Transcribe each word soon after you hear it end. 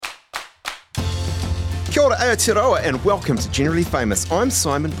Kia ora, Aotearoa, and welcome to Generally Famous. I'm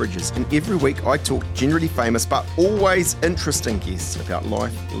Simon Bridges, and every week I talk generally famous but always interesting guests about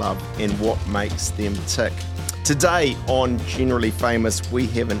life, love, and what makes them tick. Today on Generally Famous, we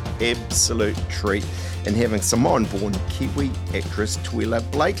have an absolute treat in having Samoan-born Kiwi actress Teuila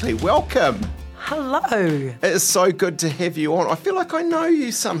Blakely. Welcome. Hello. It is so good to have you on. I feel like I know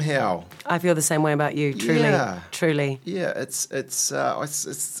you somehow. I feel the same way about you, truly. Yeah. Truly. Yeah, it's I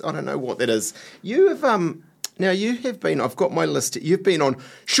don't know what that is. You have now you have been, I've got my list. You've been on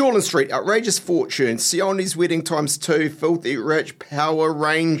Shoreland Street, Outrageous Fortune, Sione's Wedding ×2, Filthy Rich, Power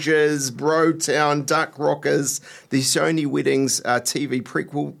Rangers, Brotown, Duck Rockers, the Sione Weddings TV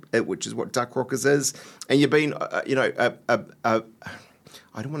prequel, which is what Duck Rockers is, and you've been,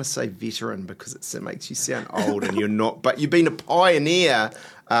 I don't want to say veteran because it makes you sound old and you're not, but you've been a pioneer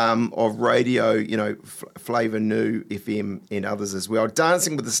of radio, Flavour New FM and others as well,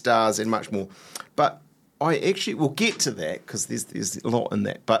 Dancing with the Stars and much more. But I actually will get to that because there's a lot in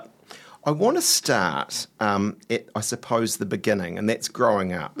that. But I want to start at, I suppose, the beginning, and that's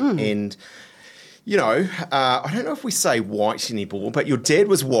growing up. And, I don't know if we say white anymore, but your dad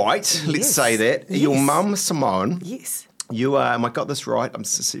was white, let's say that. Yes. Your mum, Simone. Yes. You are, am I got this right? I'm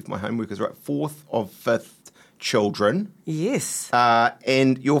just see if my homework is right. 4th of 5th children. Yes.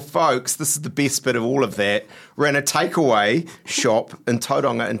 And your folks, this is the best bit of all of that, ran a takeaway shop in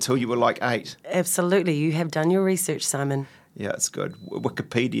Tauranga until you were like 8. Absolutely. You have done your research, Simon. Yeah, it's good.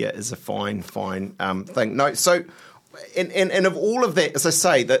 Wikipedia is a fine thing. No, so, and of all of that, as I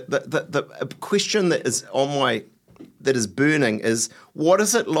say, the question that is that is burning is, what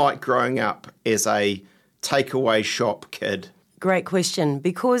is it like growing up as a takeaway shop kid? Great question,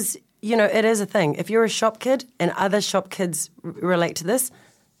 because, it is a thing. If you're a shop kid and other shop kids relate to this,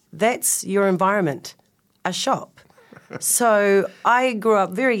 that's your environment, a shop. So I grew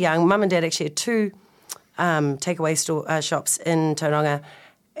up very young. Mum and Dad actually had 2 takeaway shops in Tauranga,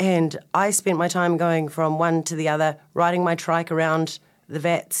 and I spent my time going from one to the other, riding my trike around the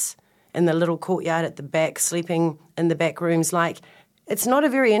vats in the little courtyard at the back, sleeping in the back rooms. It's not a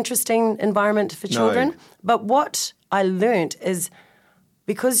very interesting environment for children. No. But what I learnt is,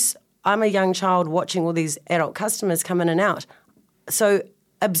 because I'm a young child watching all these adult customers come in and out, so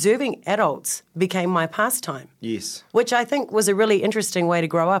observing adults became my pastime. Yes. Which I think was a really interesting way to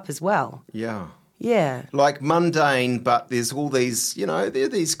grow up as well. Yeah. Yeah. Like mundane, but there's all these, there are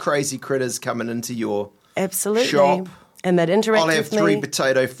these crazy critters coming into your Absolutely. shop. And that interact I'll have with 3 me.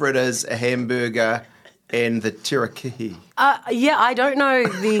 potato fritters, a hamburger, and the tirakihi. I don't know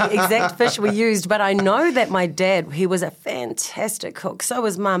the exact fish we used, but I know that my dad, he was a fantastic cook. So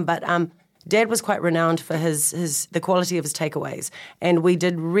was Mum, but Dad was quite renowned for the quality of his takeaways, and we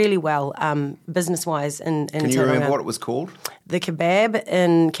did really well business-wise in Can you remember what it was called? The Kebab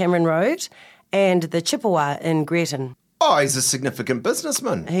in Cameron Road and the Chippewa in Greaton. Oh, he's a significant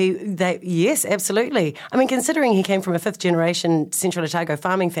businessman. Yes, absolutely. I mean, considering he came from a 5th-generation Central Otago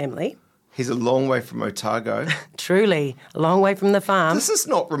farming family. He's a long way from Otago. Truly, a long way from the farm. This is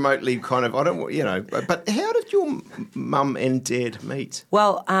not remotely but how did your mum and dad meet?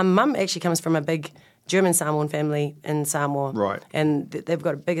 Well, Mum actually comes from a big German Samoan family in Samoa. Right. And they've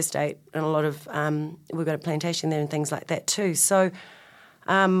got a big estate and a lot of, we've got a plantation there and things like that too. So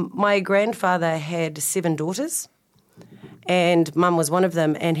my grandfather had 7 daughters, and Mum was one of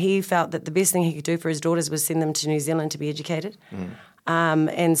them, and he felt that the best thing he could do for his daughters was send them to New Zealand to be educated.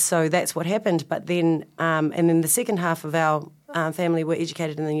 And so that's what happened. But then, and then the second half of our family were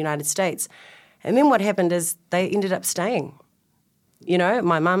educated in the United States. And then what happened is they ended up staying.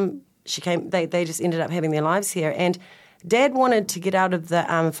 My mum, she came, they just ended up having their lives here. And Dad wanted to get out of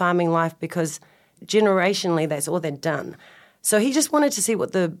the farming life because generationally that's all they'd done. So he just wanted to see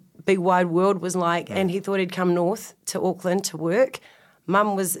what the big wide world was like, and he thought he'd come north to Auckland to work.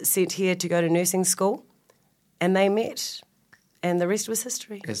 Mum was sent here to go to nursing school, and they met. And the rest was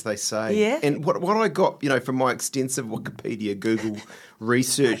history. As they say. Yeah. And what I got, from my extensive Wikipedia, Google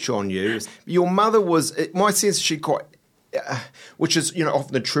research on you, is your mother was, my sense she quite, which is,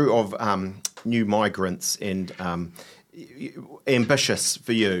 often true of new migrants and ambitious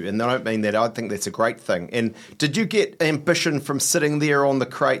for you. And I don't mean that. I think that's a great thing. And did you get ambition from sitting there on the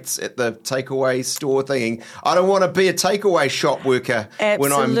crates at the takeaway store thinking, I don't want to be a takeaway shop worker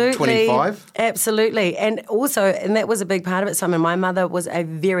when I'm 25? Absolutely. And also, and that was a big part of it, Simon, my mother was a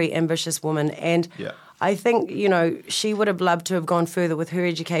very ambitious woman. And I think, she would have loved to have gone further with her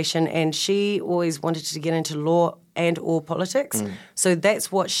education, and she always wanted to get into law and or politics. So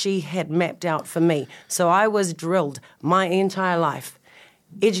that's what she had mapped out for me. So I was drilled my entire life.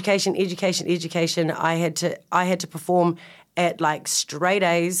 Education. I had to perform at straight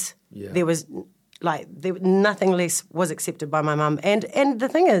A's. Yeah. There was nothing less was accepted by my mum. And the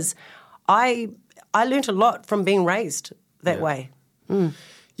thing is, I learnt a lot from being raised that way.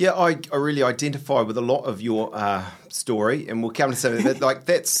 Yeah, I really identify with a lot of your story, and we'll come to some of that. Like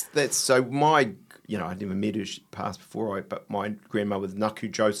that's so my, I'd never met her, she passed before but my grandmother was Naku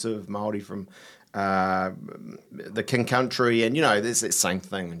Joseph, Māori from the King Country, and there's that same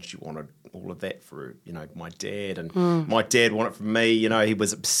thing, and she wanted all of that for my dad, and my dad wanted it from me. He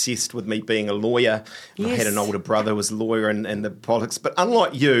was obsessed with me being a lawyer. Yes. I had an older brother who was a lawyer and the politics, but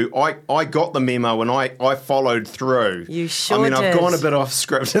unlike you, I got the memo and I followed through. You sure did. I've gone a bit off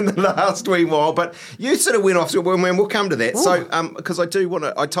script in the last wee while, but you sort of went off script, and we'll come to that. Ooh. So because I do want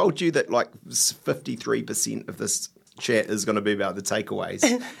to, I told you that like 53% of this chat is going to be about the takeaways,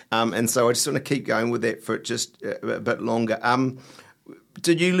 and so I just want to keep going with that for just a bit longer.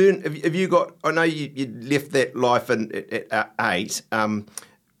 Did you learn? Have you got? I know you left that life at 8.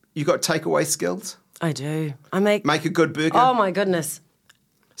 You got takeaway skills? I do. I make a good burger. Oh my goodness!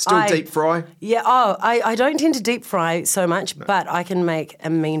 Still deep fry? Yeah. Oh, I don't tend to deep fry so much, but I can make a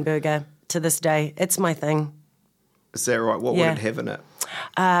mean burger to this day. It's my thing. Is that right? What would it have in it?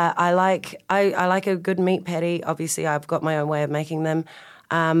 I like a good meat patty. Obviously, I've got my own way of making them,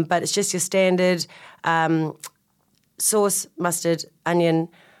 but it's just your standard sauce, mustard, onion,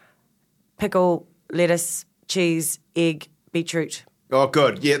 pickle, lettuce, cheese, egg, beetroot. Oh,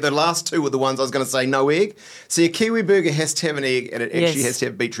 good. Yeah, the last two were the ones I was going to say no egg. So your Kiwi burger has to have an egg, and it actually has to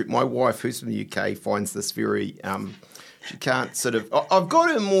have beetroot. My wife, who's from the UK, finds this very... she can't sort of... I've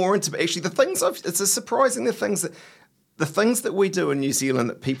got her more into... Actually, it's surprising the things that we do in New Zealand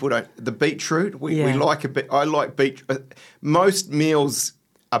that people don't... The beetroot, we like a bit... I like beetroot. Most meals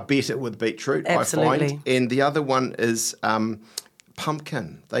are better with beetroot, Absolutely. I find. And the other one is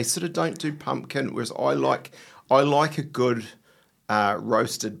pumpkin. They sort of don't do pumpkin, whereas I like a good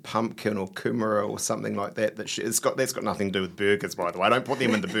roasted pumpkin or kumara or something like that. That's got nothing to do with burgers, by the way. I don't put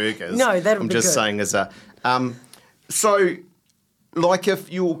them in the burgers. No, that'll I'm be just good. saying as a... so... Like if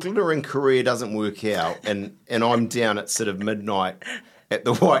your glittering career doesn't work out and I'm down at sort of midnight at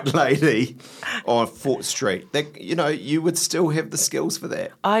the White Lady on Fort Street, that you would still have the skills for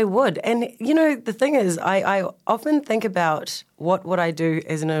that. I would. And, the thing is, I often think about what I do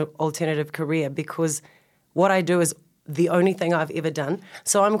as an alternative career, because what I do is the only thing I've ever done.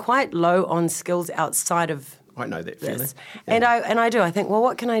 So I'm quite low on skills outside of I know that feeling. this. Yeah. And I do. I think, well,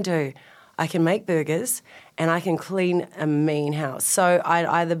 what can I do? I can make burgers and I can clean a mean house. So I'd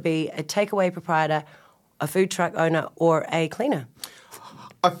either be a takeaway proprietor, a food truck owner, or a cleaner.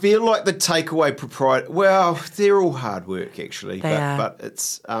 I feel like the takeaway proprietor, well, they're all hard work actually. They are. But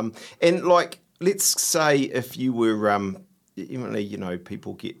it's, and like, let's say if you were,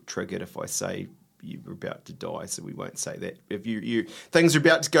 people get triggered if I say you were about to die, so we won't say that. If you things are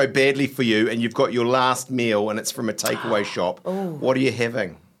about to go badly for you and you've got your last meal and it's from a takeaway shop, what are you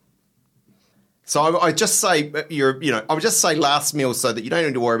having? So I just say I would just say last meal so that you don't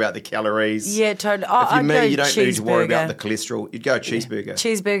need to worry about the calories. Yeah, totally. If you're me, you don't need to worry about the cholesterol. You'd go cheeseburger. Yeah.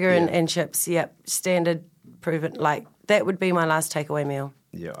 Cheeseburger and chips, yep. Standard, proven. Like, that would be my last takeaway meal.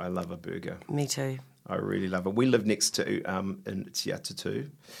 Yeah, I love a burger. Me too. I really love it. We live next to, in Te Atatu.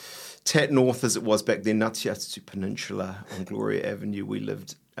 Tat North as it was back then, Te Atatu Peninsula on Gloria Avenue. We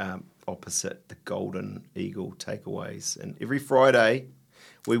lived opposite the Golden Eagle takeaways. And every Friday...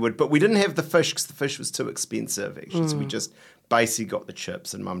 but we didn't have the fish because the fish was too expensive, actually. So we just basically got the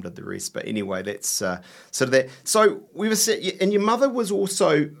chips and Mum did the rest. But anyway, that's sort of that. So we were and your mother was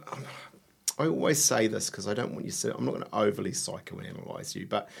also, I always say this because I don't want you to, I'm not going to overly psychoanalyse you,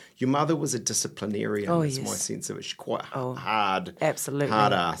 but your mother was a disciplinarian, is my sense of it. She's quite hard. Absolutely.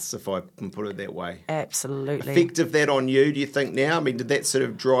 Hard ass, if I can put it that way. Absolutely. Effective that on you, do you think now? I mean, did that sort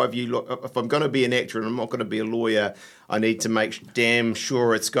of drive you, look, if I'm going to be an actor and I'm not going to be a lawyer, I need to make damn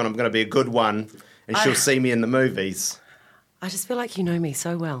sure I'm going to be a good one and she'll see me in the movies. I just feel like you know me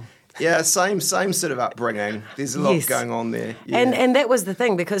so well. Yeah, same sort of upbringing. There's a lot going on there. Yeah. And that was the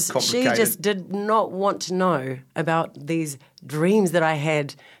thing, because she just did not want to know about these dreams that I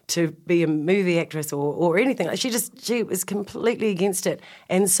had to be a movie actress or anything. She was completely against it.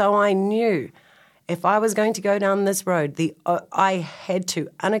 And so I knew if I was going to go down this road, I had to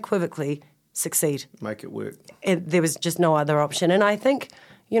unequivocally succeed. Make it work. And there was just no other option. And I think,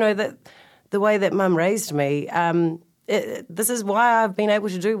 that the way that Mum raised me, this is why I've been able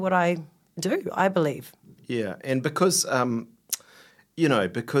to do what I do, I believe. Yeah, and because,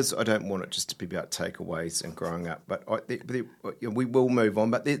 because I don't want it just to be about takeaways and growing up, but we will move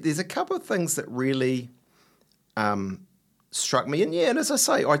on. But there's a couple of things that really struck me. And as I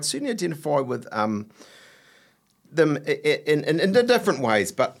say, I'd certainly identify with them in different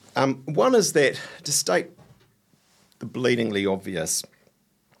ways, but one is that, to state the bleedingly obvious,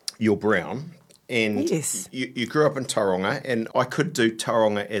 you're brown, and Yes. you grew up in Tauranga, and I could do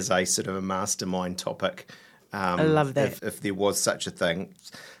Tauranga as a sort of a mastermind topic. I love that. If there was such a thing.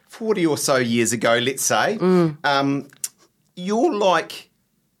 40 or so years ago, let's say, you're like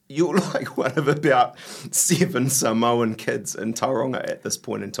one of about 7 Samoan kids in Tauranga at this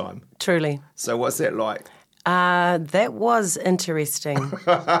point in time. Truly. So what's that like? That was interesting.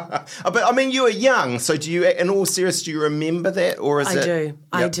 But I mean, you were young, so do you, in all seriousness, do you remember that, or is it? do. Yep.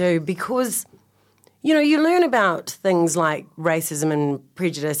 I do, because, you learn about things like racism and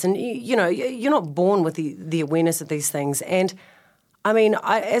prejudice, and, you're not born with the awareness of these things. And, I mean,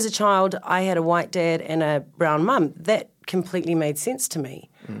 as a child, I had a white dad and a brown mum. That completely made sense to me.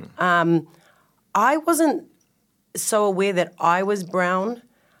 I wasn't so aware that I was brown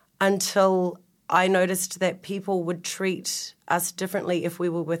until I noticed that people would treat us differently if we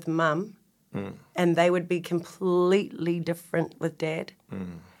were with mum, and they would be completely different with dad.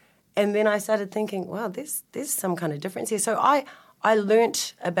 And then I started thinking, wow, there's some kind of difference here. So I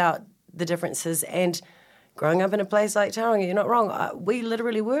learnt about the differences, and growing up in a place like Tauranga, you're not wrong. We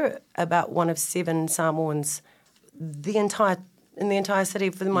literally were about one of 7 Samoans in the entire city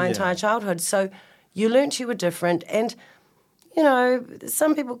for my entire childhood. So you learnt you were different, and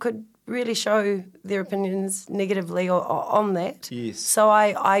some people could really show their opinions negatively on that. Yes. So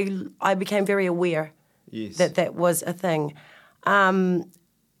I became very aware that was a thing.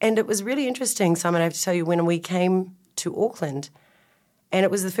 And it was really interesting, Simon, I have to tell you, when we came to Auckland, and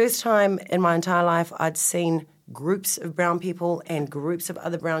it was the first time in my entire life I'd seen groups of brown people and groups of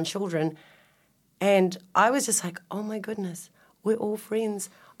other brown children, and I was just like, oh my goodness, we're all friends.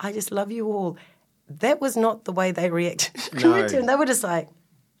 I just love you all. That was not the way they reacted. No. They were just like,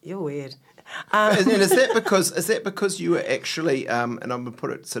 you're weird. And is that because you were actually, and I'm going to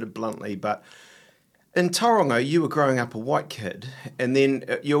put it sort of bluntly, but in Tauranga, you were growing up a white kid, and then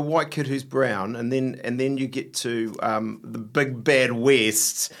you're a white kid who's brown, and then you get to the big bad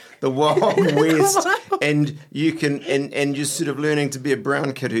West, the wild West, and you can and you're sort of learning to be a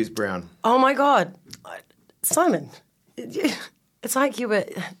brown kid who's brown. Oh my God, Simon, it's like you were,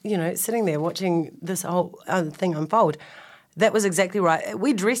 sitting there watching this whole thing unfold. That was exactly right.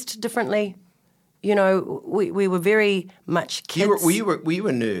 We dressed differently. We were very much kids. Were you a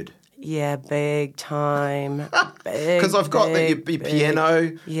nerd? Yeah, big time. Because I've got the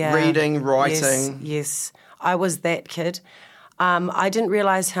piano, reading, writing. Yes, I was that kid. I didn't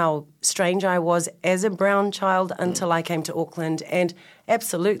realise how strange I was as a brown child until I came to Auckland. And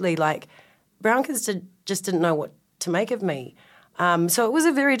absolutely, brown kids just didn't know what to make of me. So it was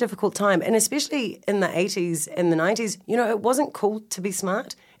a very difficult time. And especially in the 80s and the 90s, it wasn't cool to be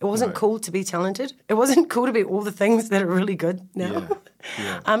smart. It wasn't cool to be talented. It wasn't cool to be all the things that are really good now.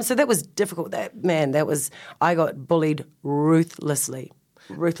 Yeah. So that was difficult. I got bullied ruthlessly.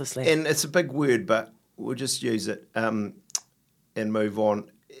 And it's a big word, but we'll just use it and move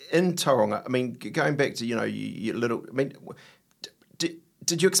on. In Tauranga, I mean, going back to, you little, I mean,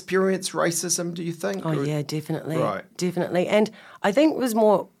 did you experience racism, do you think? Oh, yeah, definitely. Right. Definitely. And I think it was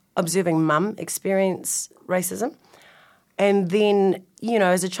more observing mum experience racism. And then,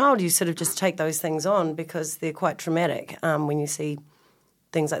 as a child, you sort of just take those things on because they're quite traumatic when you see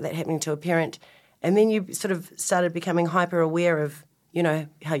things like that happening to a parent. And then you sort of started becoming hyper aware of,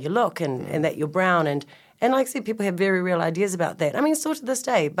 how you look and that you're brown. And like I said, people have very real ideas about that. I mean, still to this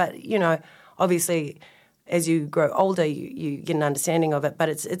day. But, obviously, as you grow older, you get an understanding of it. But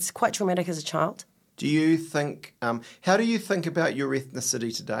it's quite traumatic as a child. Do you think, how do you think about your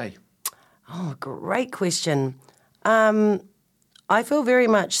ethnicity today? Oh, great question. I feel very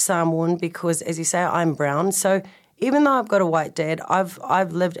much Samoan because, as you say, I'm brown. So even though I've got a white dad,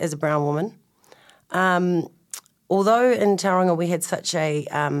 I've lived as a brown woman. Although in Tauranga we had such a,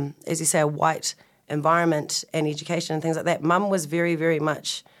 as you say, a white environment and education and things like that, Mum was very, very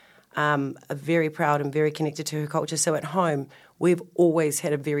much very proud and very connected to her culture. So at home, we've always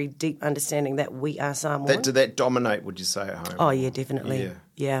had a very deep understanding that we are Samoan. Did that dominate, would you say, at home? Oh, yeah, definitely.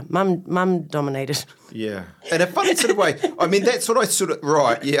 Yeah. Mum dominated. Yeah. In a funny sort of way. I mean, that's what I sort of...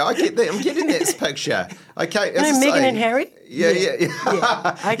 Right, yeah, I get that. I'm getting that picture. Okay. Meghan and Harry? Yeah.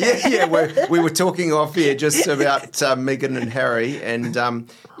 Okay. Yeah. We were talking off here just about Meghan and Harry, and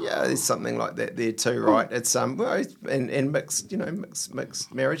there's something like that there too, right? It's and mixed,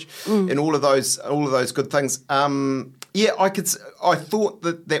 mixed marriage, and all of those good things. I thought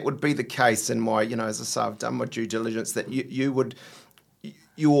that would be the case in my, as I say, I've done my due diligence, that you would,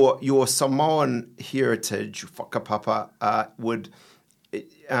 your Samoan heritage, whakapapa, would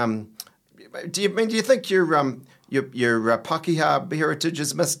do you think your Pakeha heritage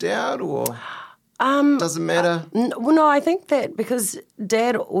is missed out, or doesn't matter? Well, no, I think that because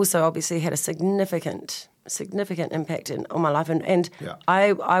Dad also obviously had a significant impact on my life, and Yeah.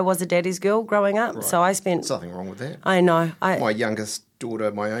 I was a daddy's girl growing up, Right. so I spent. There's nothing wrong with that. I know. My youngest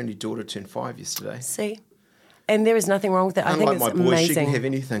daughter, my only daughter, turned 5 yesterday. See, and there is nothing wrong with that. I Unlike think it's my boy, amazing. she can have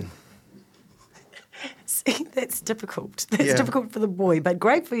anything. See, that's difficult. That's Yeah. difficult for the boy, but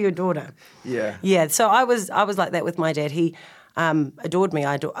great for your daughter. Yeah. Yeah. So I was like that with my dad. He adored me.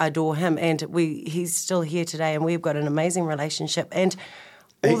 I adore him, and he's still here today, and we've got an amazing relationship. And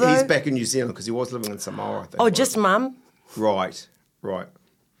although He's back in New Zealand because he was living in Samoa, I think. oh, just mum. Right.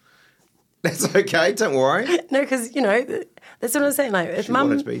 That's okay, don't worry. No, because, that's what I'm saying. Like, if She mum,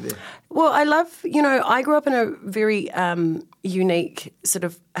 wanted to be there. well, I love, I grew up in a very unique sort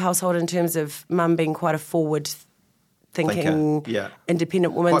of household in terms of mum being quite a forward-thinking, Thinker, yeah.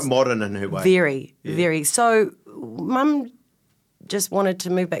 independent woman. Quite modern in her way. Very. So mum just wanted to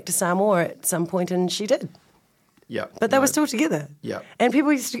move back to Samoa at some point, and she did. Yeah. But they were still together. Yeah. And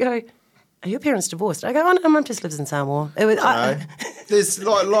people used to go, are your parents divorced? I go, oh, no, mum just lives in Samoa. It was, There's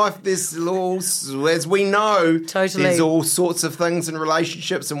like life, there's all, as we know, Totally. there's all sorts of things and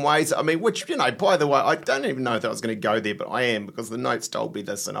relationships and ways. I mean, which, by the way, I don't even know if I was going to go there, but I am because the notes told me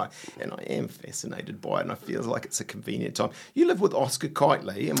this and I am fascinated by it and I feel like it's a convenient time. You live with Oscar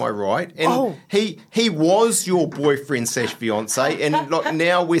Kitely, am I right? And he was your boyfriend / fiance, and like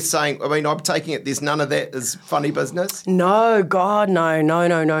now we're saying, I mean, I'm taking it there's none of that is funny business. no, God,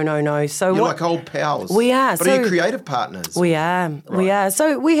 no. So You're what? like old pals. We are. But are you creative partners? We are. We are.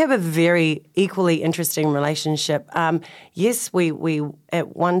 So we have a very equally interesting relationship. Yes, we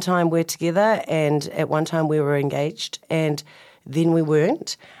at one time were together, and at one time we were engaged, and then we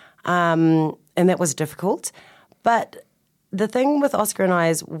weren't, and that was difficult. But the thing with Oscar and I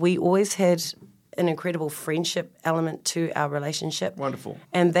is we always had an incredible friendship element to our relationship. Wonderful.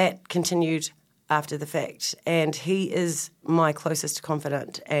 And that continued after the fact. And he is my closest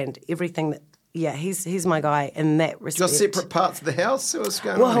confidant, and everything that. Yeah, he's my guy in that respect. Just separate parts of the house? So what's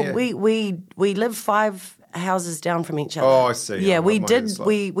going on here? we live 5 houses down from each other. Oh, I see. Yeah, we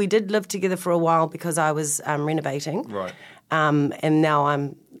we did live together for a while because I was renovating. Right. And now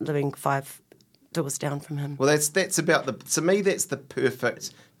I'm living 5 doors down from him. Well, that's about to me, that's the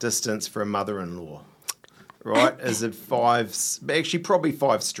perfect distance for a mother-in-law, right? Is it 5, actually probably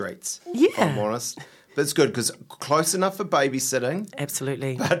 5 streets, if I'm honest. But it's good because close enough for babysitting.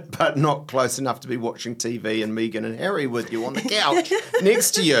 Absolutely. But not close enough to be watching TV and Meghan and Harry with you on the couch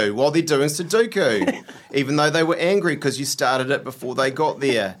next to you while they're doing Sudoku, even though they were angry because you started it before they got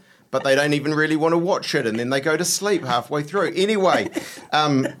there. But they don't even really want to watch it, and then they go to sleep halfway through. Anyway,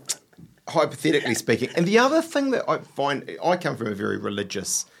 hypothetically speaking. And the other thing that I find, I come from a very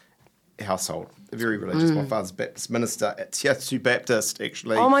religious household, very religious. My father's Baptist minister at Te Atu Baptist,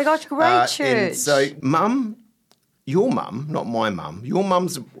 actually. Oh my gosh, great church. And so, your mum, not my mum, your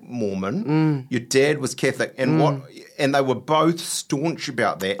mum's Mormon, your dad was Catholic, and and they were both staunch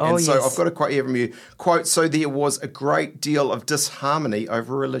about that. Oh, and so yes. I've got a quote here from you. Quote, so there was a great deal of disharmony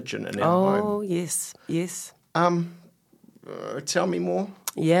over religion in our home. Oh, yes. Tell me more.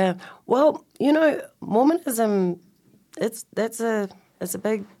 Yeah. Well, Mormonism, it's a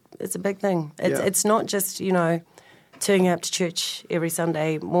big thing. It's not just, turning up to church every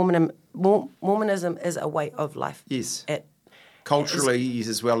Sunday. Mormonism is a way of life. Yes. Culturally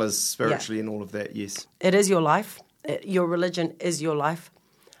as well as spiritually and all of that, yes. It is your life. Your religion is your life.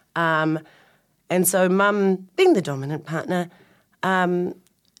 And so Mum, being the dominant partner,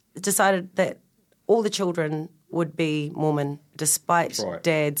 decided that all the children would be Mormon despite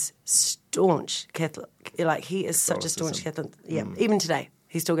Dad's staunch Catholic. Like, he is such a staunch Catholic. Yeah, even today,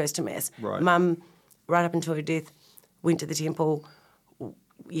 he still goes to Mass. Right. Mum, right up until her death, went to the temple.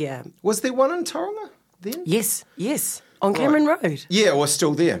 Yeah. Was there one in Tauranga then? Yes. On Cameron Road. Yeah, well,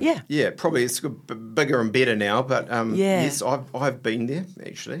 still there. Yeah. Probably it's bigger and better now, but yes, I've been there,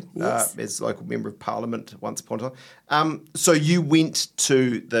 actually, Yes. as local member of Parliament once upon a time. So you went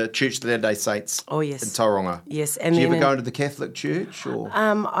to the Church of the Latter-day Saints in Tauranga? Yes. And did you ever go into the Catholic Church? Or?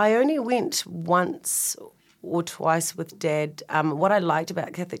 I only went once or twice with Dad. What I liked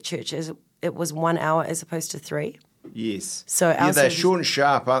about Catholic Church is it was 1 hour as opposed to 3. Yes. So they're short and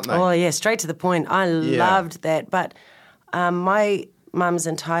sharp, aren't they? Oh, yeah, straight to the point. I loved that. But my mum's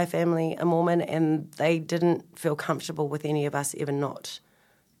entire family are Mormon, and they didn't feel comfortable with any of us ever not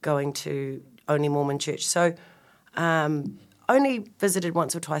going to only Mormon church. So only visited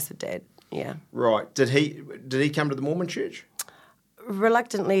once or twice with Dad, yeah. Right. Did he come to the Mormon church?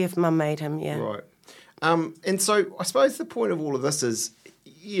 Reluctantly, if Mum made him, yeah. Right. And so I suppose the point of all of this is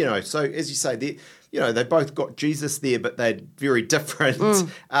so as you say, they both got Jesus there, but they're very different.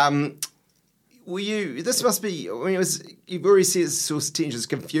 This must be, you've already said it's sort of tensions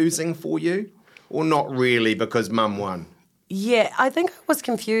confusing for you, or not really because mum won? Yeah, I think I was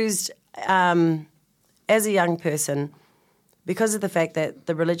confused as a young person because of the fact that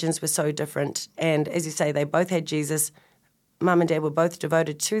the religions were so different. And as you say, they both had Jesus. Mum and Dad were both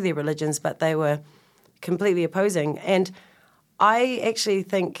devoted to their religions, but they were completely opposing. And I actually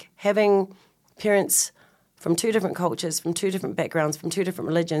think having parents from two different cultures, from two different backgrounds, from two different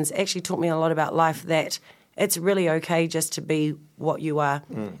religions actually taught me a lot about life, that it's really okay just to be what you are,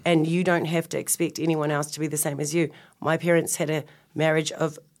 and you don't have to expect anyone else to be the same as you. My parents had a marriage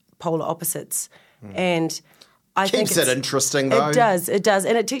of polar opposites, and I think keeps it interesting, though. It does,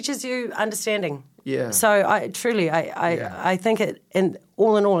 and it teaches you understanding. Yeah. So I think in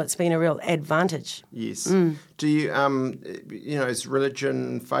all, it's been a real advantage. Yes. Do you, does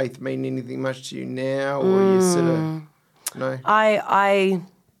religion, faith mean anything much to you now, or are you sort of, no? I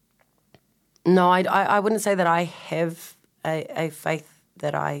wouldn't say that I have a faith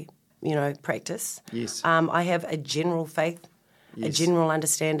that I, practice. Yes. I have a general faith, Yes. a general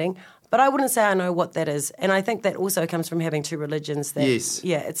understanding. But I wouldn't say I know what that is. And I think that also comes from having two religions. That, yes.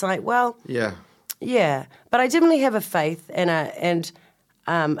 Yeah, it's like, well... Yeah. Yeah. But I definitely have a faith and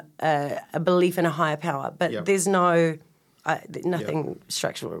a belief in a higher power. But there's nothing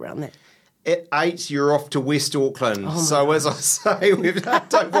structural around that. At 8, you're off to West Auckland. Oh so God. as I say,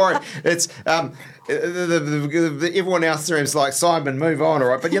 don't worry. It's everyone else there is like, Simon, move on, all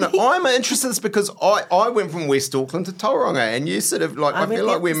right? But I'm interested in this because I went from West Auckland to Tauranga, and you sort of like I feel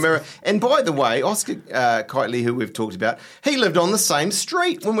like we're mirror. And by the way, Oscar Kitely, who we've talked about, he lived on the same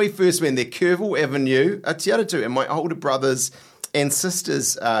street when we first went there, Kerville Avenue, Te Aratu, and my older brothers and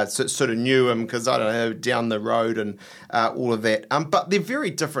sisters sort of knew him because, I don't know, down the road and all of that. But they're very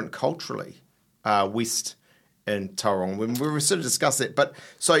different culturally, West and Tauranga. We were sort of discussed that. But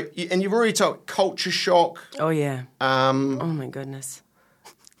so, and you've already told culture shock. Oh, yeah. Oh, my goodness.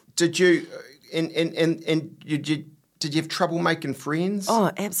 Did you, did you have trouble making friends?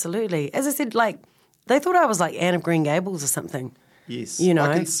 Oh, absolutely. As I said, like, they thought I was like Anne of Green Gables or something. Yes.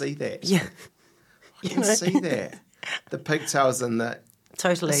 I can see that. Yeah. I can see that. The pigtails and the...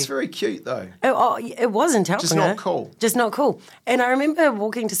 Totally. It's very cute, though. It wasn't helping. Just not cool. Just not cool. And I remember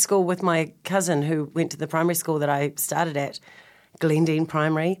walking to school with my cousin who went to the primary school that I started at, Glendine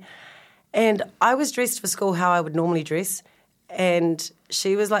Primary. And I was dressed for school how I would normally dress. And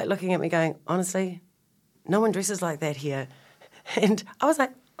she was like looking at me going, honestly, no one dresses like that here. And I was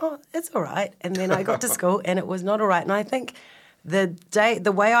like, oh, it's all right. And then I got to school and it was not all right. And I think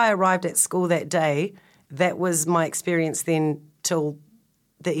the way I arrived at school that day, that was my experience then till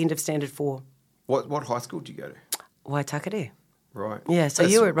the end of Standard 4. What high school did you go to? Waitakere. Right. Yeah, so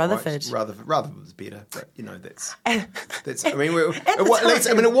you were at Rutherford. Right. Rutherford was better, but that's. I mean,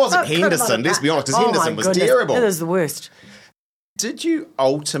 it wasn't Henderson. Let's be honest, because Henderson was terrible. It was the worst. Did you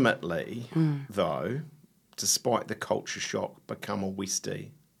ultimately, though, despite the culture shock, become a Westie?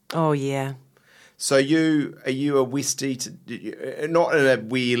 Oh yeah. So are you a Westie, not in a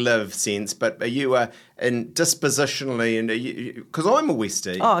where you live sense, but are you in dispositionally, and because I'm a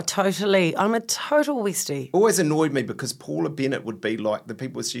Westie. Oh, totally. I'm a total Westie. Always annoyed me because Paula Bennett would be like, the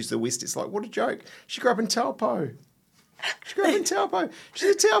people who use the Westie, it's like, what a joke. She grew up in Taupo. She's a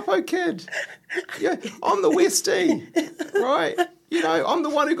Taupo kid. Yeah, I'm the Westie, right? I'm the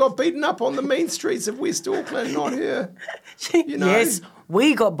one who got beaten up on the mean streets of West Auckland, not her. Yes,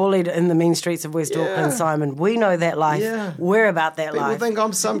 we got bullied in the mean streets of West Auckland, Simon. We know that life. Yeah. We're about that life. People think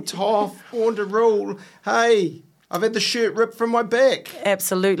I'm some tough, born to rule. Hey, I've had the shirt ripped from my back.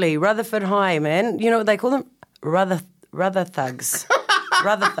 Absolutely. Rutherford High, man. You know what they call them? Ruther thugs.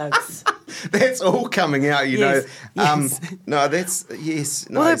 Ruther thugs. That's all coming out, Yes. No, that's, yes.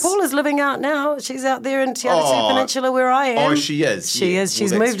 No, although Paula's living out now. She's out there in Te Aratu Peninsula where I am. Oh, she is. She is.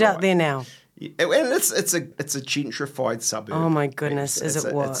 She's moved out there now. Yeah. And it's a gentrified suburb. Oh, my goodness,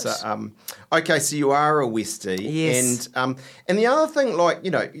 it was. Okay, so you are a Westie. Yes. And the other thing, like,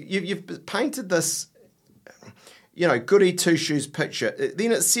 you've painted this, goody two-shoes picture.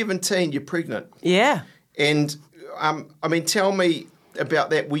 Then at 17, you're pregnant. Yeah. And, tell me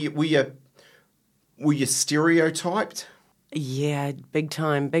about that. Were you stereotyped? Yeah, big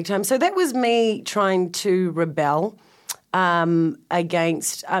time. So that was me trying to rebel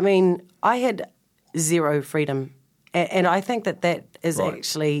against, I had zero freedom. And I think that is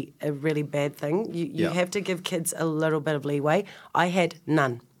actually a really bad thing. You have to give kids a little bit of leeway. I had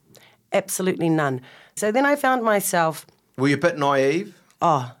none. Absolutely none. So then I found myself... Were you a bit naive?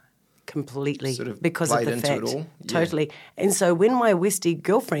 Oh, completely Sort of because of played the into fact. it all? Yeah. Totally. And so when my Westie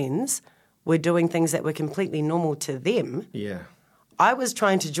girlfriends were doing things that were completely normal to them, Yeah. I was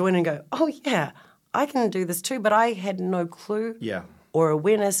trying to join and go, oh, yeah, I can do this too. But I had no clue Yeah. or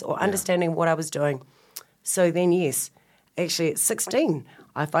awareness or understanding of what I was doing. So then, yes, actually at 16,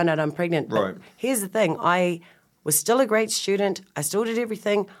 I find out I'm pregnant. Right. But here's the thing. I was still a great student. I still did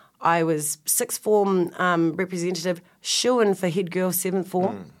everything. I was sixth form representative, shoo-in for head girl, seventh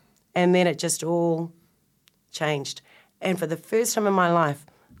form. And then it just all changed. And for the first time in my life,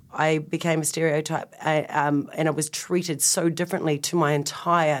 I became a stereotype and I was treated so differently to my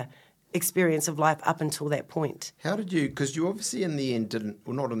entire experience of life up until that point. How did you, because you obviously in the end didn't,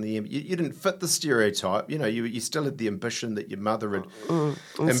 well, not in the end, you didn't fit the stereotype. You know, you still had the ambition that your mother had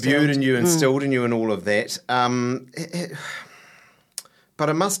imbued in you, instilled in you and all of that. But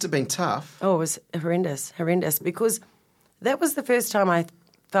it must have been tough. Oh, it was horrendous, because that was the first time I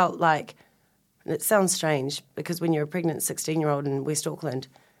felt like, and it sounds strange, because when you're a pregnant 16-year-old in West Auckland,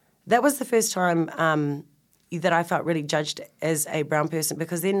 that was the first time that I felt really judged as a brown person,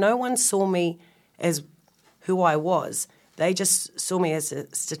 because then no one saw me as who I was. They just saw me as a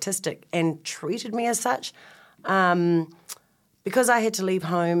statistic and treated me as such. Because I had to leave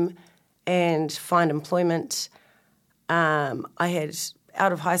home and find employment,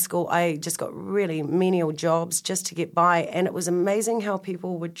 out of high school, I just got really menial jobs just to get by, and it was amazing how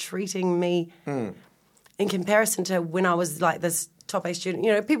people were treating me in comparison to when I was like this top A student.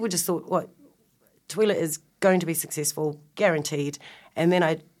 You know, people just thought, what, Teuila is going to be successful, guaranteed. And then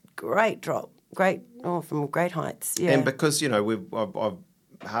from great heights. Yeah. And because, you know, I've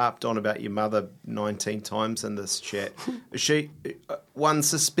harped on about your mother 19 times in this chat. One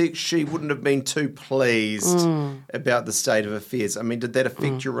suspects she wouldn't have been too pleased about the state of affairs. I mean, did that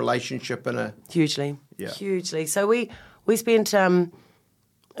affect your relationship in a... Hugely. Yeah. Hugely. So we spent a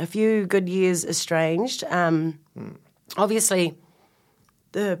few good years estranged. Obviously,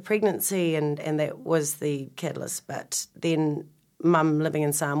 the pregnancy and that was the catalyst, but then Mum living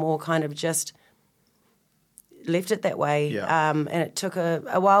in Samoa kind of just left it that way. Yeah. And it took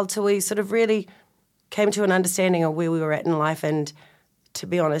a while till we sort of really came to an understanding of where we were at in life. And to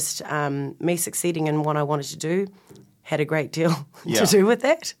be honest, me succeeding in what I wanted to do had a great deal to do with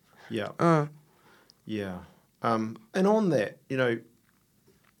that. Yeah. Yeah. And on that, you know,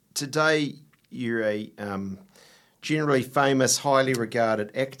 today you're a generally famous, highly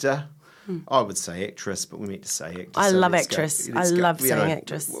regarded actor. I would say actress, but we meant to say actor. I love actress. I love saying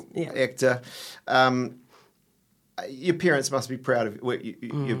actress. Yeah. Actor. Your parents must be proud of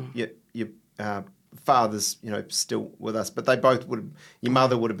you. Your father's, you know, still with us, but they both your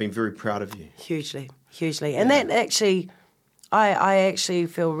mother would have been very proud of you. Hugely. And that actually, I actually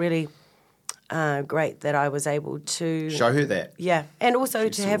feel really great that I was able to... Show her that. Yeah, and also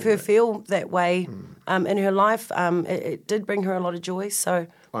to have her feel that way in her life. It did bring her a lot of joy, so...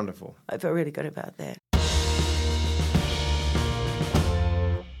 Wonderful. I feel really good about that.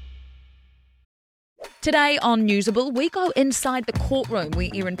 Today on Newsable, we go inside the courtroom where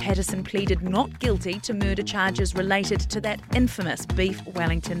Erin Patterson pleaded not guilty to murder charges related to that infamous beef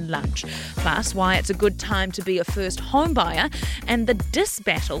Wellington lunch. Plus, why it's a good time to be a first home buyer and the diss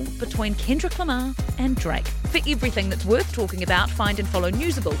battle between Kendrick Lamar and Drake. For everything that's worth talking about, find and follow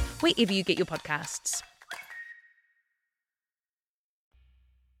Newsable wherever you get your podcasts.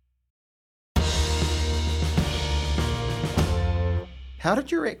 How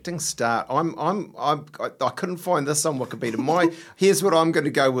did your acting start? I couldn't find this on Wikipedia. Here's what I'm going to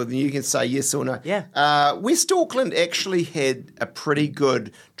go with, and you can say yes or no. Yeah. West Auckland actually had a pretty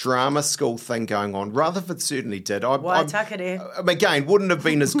good drama school thing going on. Rutherford certainly did. Again, wouldn't have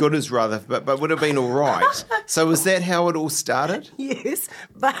been as good as Rutherford, but would have been all right. So was that how it all started? Yes,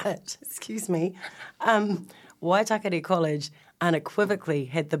 but, excuse me, Waitakere College unequivocally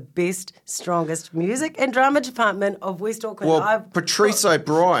had the best, strongest music and drama department of West Auckland. Well, Patrice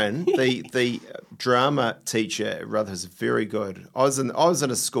O'Brien, the drama teacher at Rutherford, is very good. I was in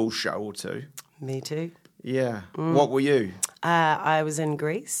a school show or two. Me too. Yeah. What were you? I was in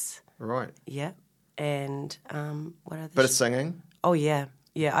Greece. Right. Yeah. And what other? Bit of singing. Oh yeah,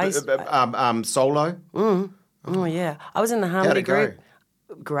 yeah. Solo. Oh yeah. I was in the harmony group. Go?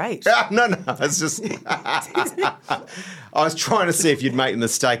 Great. No, it's just... I was trying to see if you'd make the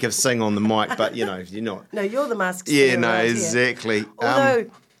mistake of sing on the mic, but, you know, you're not. No, you're the mask. Yeah, no, exactly.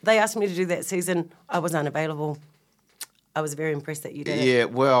 Although they asked me to do that season, I was unavailable. I was very impressed that you did it. Yeah,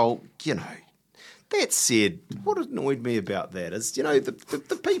 well, you know, that said, what annoyed me about that is, you know,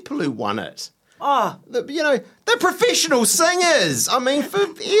 the people who won it... Oh. They're professional singers. I mean, for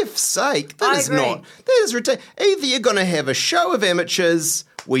F's sake, that is ridiculous. Either you're going to have a show of amateurs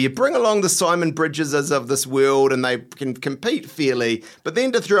where you bring along the Simon Bridgeses of this world and they can compete fairly, but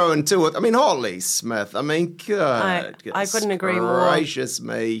then to throw into it, I mean, Holly Smith, I mean, God. I couldn't agree more. Gracious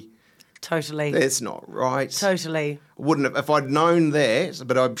me. Totally. That's not right. Totally. Wouldn't have, if I'd known that,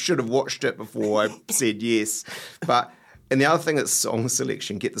 but I should have watched it before I said yes. And the other thing is song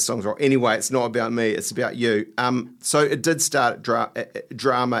selection, get the songs right. Anyway, it's not about me, it's about you. So it did start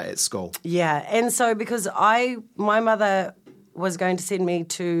drama at school. Yeah, and so because my mother was going to send me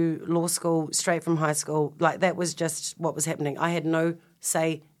to law school straight from high school, like that was just what was happening. I had no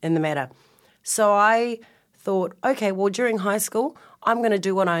say in the matter. So I thought, okay, well, during high school, I'm going to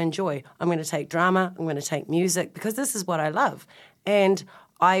do what I enjoy. I'm going to take drama, I'm going to take music, because this is what I love. And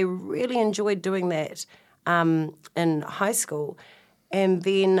I really enjoyed doing that in high school. And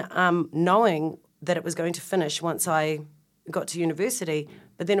then knowing that it was going to finish once I got to university.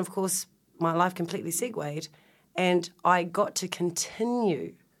 But then, of course, my life completely segued. And I got to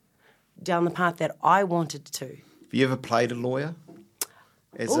continue down the path that I wanted to. Have you ever played a lawyer?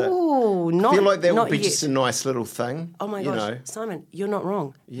 I feel like that would be yet. just a nice little thing. Oh my gosh, Simon, you're not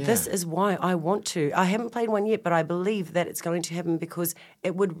wrong. Yeah. This is why I want to. I haven't played one yet, but I believe that it's going to happen because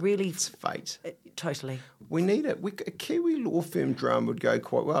it would really... It's fate. Totally. We need it. A Kiwi law firm drama would go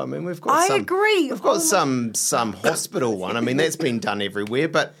quite well. I mean, we've got I agree. We've got some hospital one. I mean, that's been done everywhere,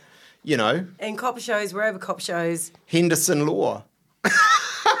 but, you know... And cop shows, wherever cop shows. Henderson Law.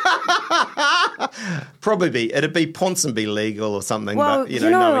 Probably it'd be Ponsonby Legal or something, well, but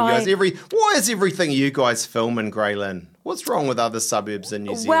knowing you guys, why is everything you guys film in Grey Lynn? What's wrong with other suburbs in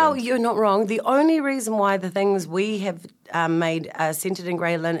New Zealand? Well, you're not wrong. The only reason why the things we have made centred in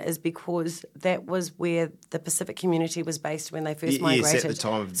Grey Lynn is because that was where the Pacific community was based when they first migrated. Yes, at the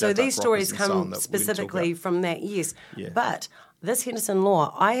time of so these stories so come specifically from that, yes. Yeah. But this Henderson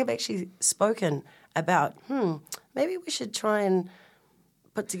Law, I have actually spoken about, maybe we should try and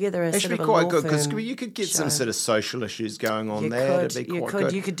put together a sort of a law quite good because firm you could get show. some sort of social issues going on there. It'd be quite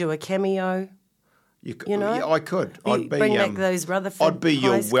good. You could do a cameo. You could, know? I could. I'd be bring back those Rutherford. I'd be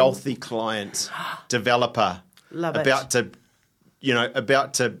your High School. wealthy client, developer, Love it.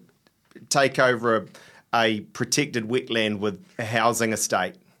 about to take over a protected wetland with a housing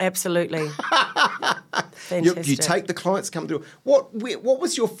estate. Absolutely. Fantastic. You take the clients, come through. What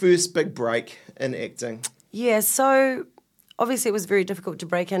was your first big break in acting? Yeah, so obviously it was very difficult to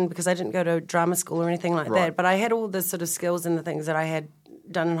break in because I didn't go to drama school or anything like that, but I had all the sort of skills and the things that I had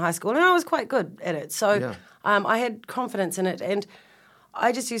done in high school, and I was quite good at it. So I had confidence in it, and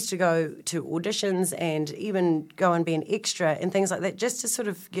I just used to go to auditions and even go and be an extra and things like that just to sort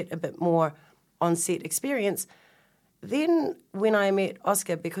of get a bit more on-set experience. Then when I met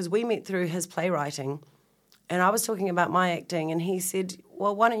Oscar, because we met through his playwriting, and I was talking about my acting, and he said,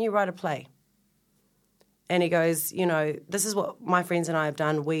 well, why don't you write a play? And he goes, this is what my friends and I have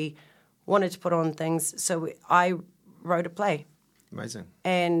done. We wanted to put on things, so I wrote a play. Amazing.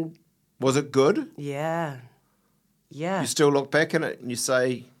 And was it good? Yeah. You still look back in it and you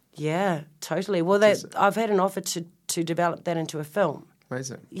say... Yeah, totally. Well, I've had an offer to develop that into a film.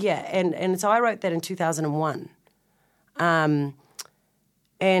 Amazing. Yeah, and so I wrote that in 2001. And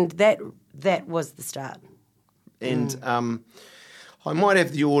that was the start. And I might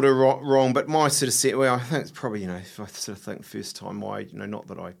have the order wrong, but my sort of set... Well, I think it's probably, if I sort of think first time, not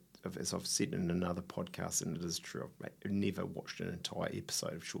that as I've said in another podcast, and it is true, I've never watched an entire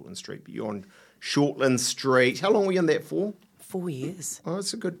episode of Shortland Street, but you're on Shortland Street. How long were you in that for? 4 years. Oh,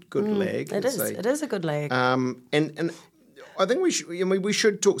 it's a good lag. It is. It is a good lag. And I think we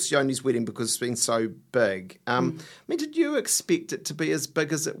should talk Sioni's wedding because it's been so big. Did you expect it to be as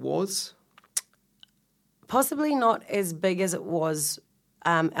big as it was? Possibly not as big as it was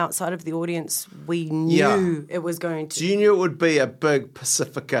outside of the audience. We knew it was going to. So you knew it would be a big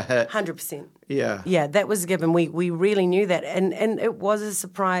Pacifica hit? 100%. Yeah. Yeah, that was given. We really knew that. And it was a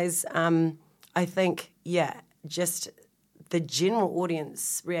surprise, I think, just the general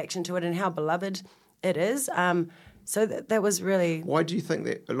audience reaction to it and how beloved it is. So that was really... Why do you think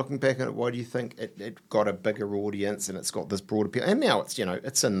that, looking back on it, why do you think it got a bigger audience and it's got this broad appeal? And now it's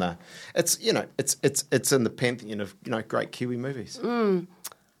in the pantheon of great Kiwi movies.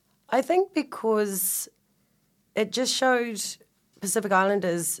 I think because it just showed Pacific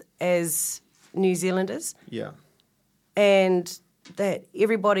Islanders as New Zealanders. Yeah. And that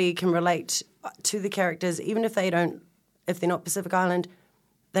everybody can relate to the characters, even if they're not Pacific Island.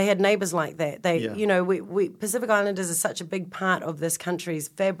 They had neighbours like that. We Pacific Islanders are such a big part of this country's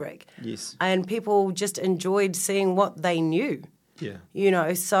fabric. Yes. And people just enjoyed seeing what they knew.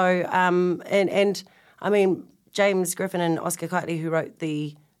 Yeah. So, and I mean, James Griffin and Oscar Kitely, who wrote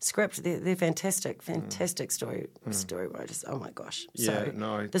the Script, they're fantastic storywriters. Oh my gosh! Yeah, so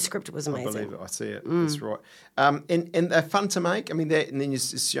no, the script was amazing. I believe it. I see it. That's right. And they're fun to make. I mean, that, and then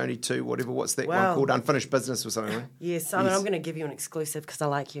it's Sione 2, whatever. What's that one called? Unfinished Business or something, right? Yes, Simon, I'm going to give you an exclusive because I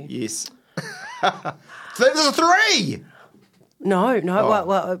like you. Yes. There's a 3! No.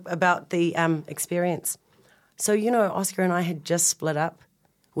 Well, about the experience. So, Oscar and I had just split up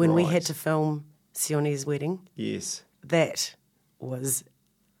when we had to film Sione's wedding. Yes. That was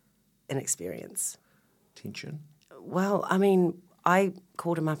an experience. Tension. Well, I mean, I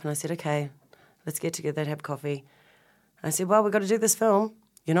called him up and I said, okay, let's get together and have coffee. And I said, well, we've got to do this film.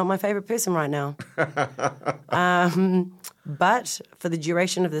 You're not my favourite person right now. But for the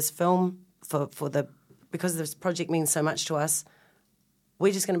duration of this film, because this project means so much to us,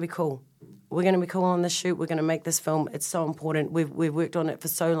 we're just going to be cool. We're going to be cool on this shoot. We're going to make this film. It's so important. We've worked on it for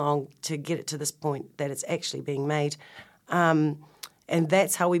so long to get it to this point that it's actually being made. And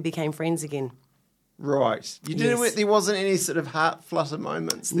that's how we became friends again. Right. You didn't. There wasn't any sort of heart flutter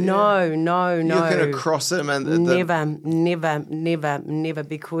moments there? No. You're going to cross him and... Never,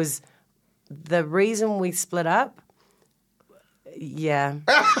 because the reason we split up, yeah.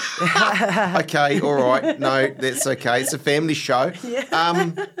 Okay, all right. No, that's okay. It's a family show.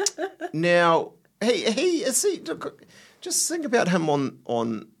 Yeah. Now, he just think about him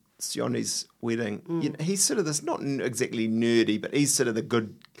on Sione's wedding. He's sort of this, not exactly nerdy, but he's sort of the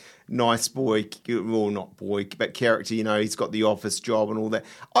good, nice boy, well, not boy, but character. He's got the office job and all that.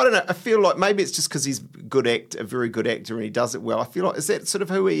 I don't know. I feel like maybe it's just because he's a very good actor, and he does it well. I feel like, is that sort of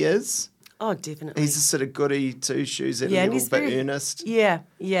who he is? Oh, definitely. He's a sort of goody two-shoes and a little bit earnest. Yeah.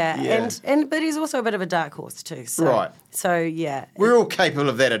 But he's also a bit of a dark horse too. So, right. So, yeah. We're all capable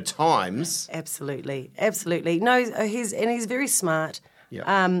of that at times. Absolutely. No, he's very smart. Yeah.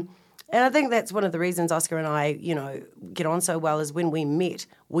 And I think that's one of the reasons Oscar and I, get on so well is when we met,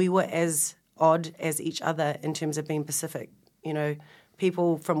 we were as odd as each other in terms of being Pacific.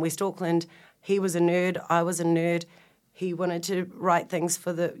 People from West Auckland, he was a nerd, I was a nerd. He wanted to write things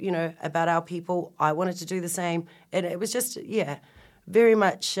for about our people. I wanted to do the same. And it was just, very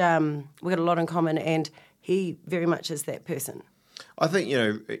much, we got a lot in common, and he very much is that person. I think,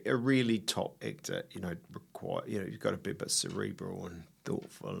 a really top actor, you've got to be a bit cerebral and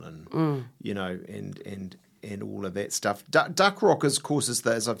thoughtful and, and all of that stuff. Duck Rockers, of course, is,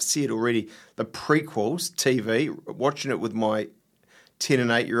 as I've said already, the prequels, TV, watching it with my 10 and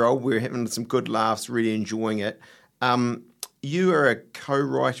 8-year-old. We're having some good laughs, really enjoying it. You are a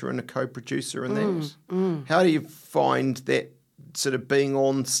co-writer and a co-producer in that. How do you find that sort of being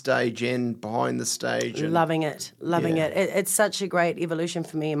on stage and behind the stage? Loving it. It's such a great evolution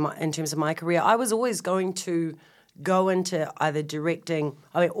for me in terms of my career. I was always going to go into either directing,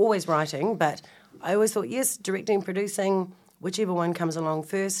 always writing, but I always thought, yes, directing, producing, whichever one comes along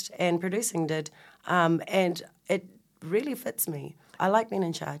first, and producing did. And it really fits me. I like being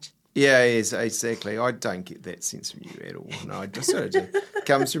in charge. Yeah, yes, exactly. I don't get that sense from you at all. No, I just sort of it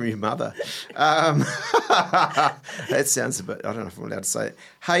comes from your mother. That sounds a bit, I don't know if I'm allowed to say it.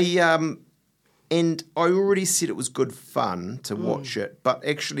 Hey, and I already said it was good fun to watch it, but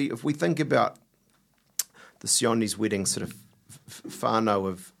actually if we think about the Sione's wedding sort of whānau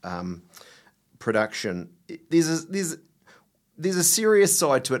of production, there's a serious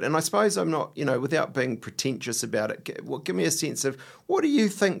side to it, and I suppose I'm not, without being pretentious about it, give me a sense of what do you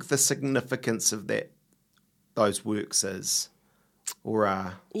think the significance of those works is, or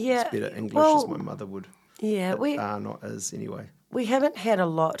are? Yeah, it's better English as my mother would. Yeah, we are not as anyway. We haven't had a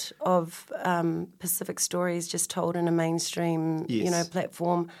lot of Pacific stories just told in a mainstream,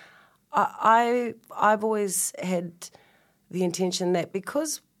 platform. I've always had the intention that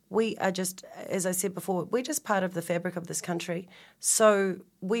because we are just, as I said before, we're just part of the fabric of this country. So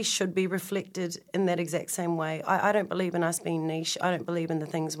we should be reflected in that exact same way. I don't believe in us being niche. I don't believe in the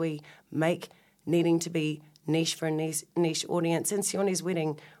things we make needing to be niche for a niche audience. And Sione's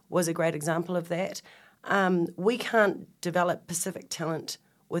wedding was a great example of that. We can't develop Pacific talent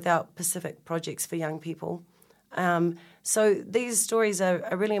without Pacific projects for young people. So these stories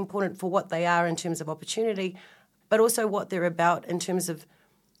are really important for what they are in terms of opportunity, but also what they're about in terms of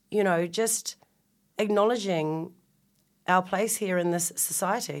just acknowledging our place here in this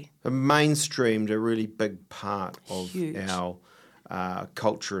society. Mainstreamed a really big part of our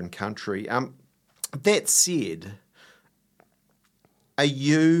culture and country. That said,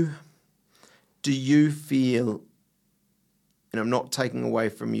 do you feel, and I'm not taking away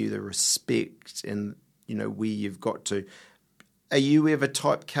from you the respect and, where you've got to, are you ever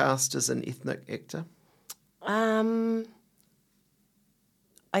typecast as an ethnic actor?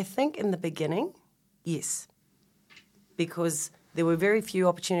 I think in the beginning, yes, because there were very few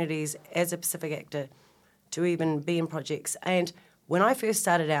opportunities as a Pacific actor to even be in projects. And when I first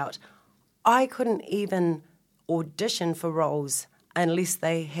started out, I couldn't even audition for roles unless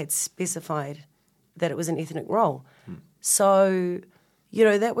they had specified that it was an ethnic role. So, you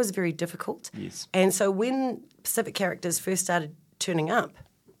know, that was very difficult. Yes. And so when Pacific characters first started turning up,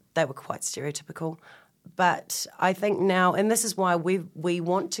 they were quite stereotypical. But I think now, and this is why we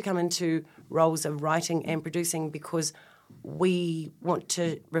want to come into roles of writing and producing, because we want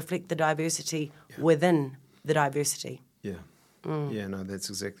to reflect the diversity within the diversity. Yeah. Yeah, no, that's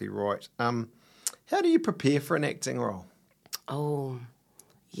exactly right. How do you prepare for an acting role? Oh,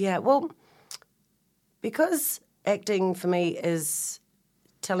 yeah, well, because acting for me is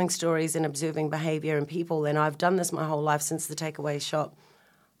telling stories and observing behaviour and people, and I've done this my whole life since the takeaway shop,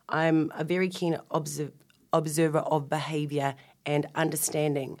 I'm a very keen observer of behaviour and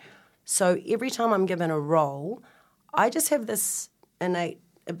understanding. So every time I'm given a role, I just have this innate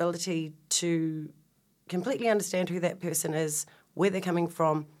ability to completely understand who that person is, where they're coming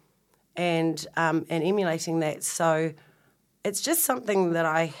from, and emulating that. So it's just something that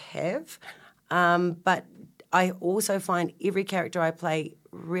I have, but I also find every character I play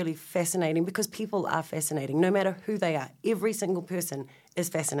really fascinating, because people are fascinating, no matter who they are. Every single person is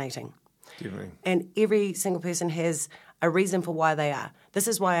fascinating. Definitely. And every single person has a reason for why they are. This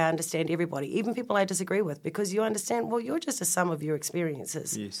is why I understand everybody, even people I disagree with, because you understand, well, you're just a sum of your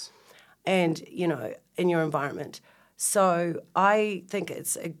experiences. Yes. And, you know, in your environment. So I think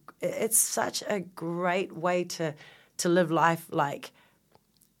it's such a great way to live life, like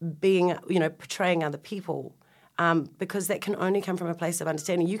being, you know, portraying other people, because that can only come from a place of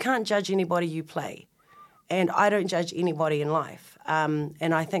understanding. You can't judge anybody you play, and I don't judge anybody in life. And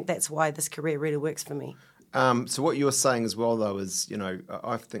I think that's why this career really works for me. So what you're saying as well, though, is, you know,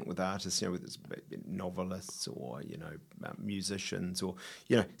 I think with artists, you know, whether it's novelists or, you know, musicians, or,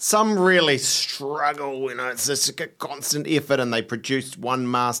 you know, some really struggle, you know, it's just a constant effort and they produce one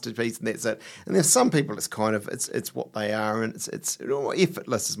masterpiece and that's it. And there's some people, it's kind of, it's what they are, and it's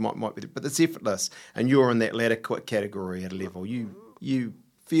effortless, might be, but it's effortless. And you're in that latter category at a level. You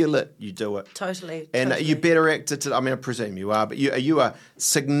feel it, you do it. Totally. And are you better actor today? I mean, I presume you are, but are you a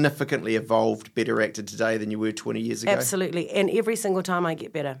significantly evolved, better actor today than you were 20 years ago? Absolutely. And every single time I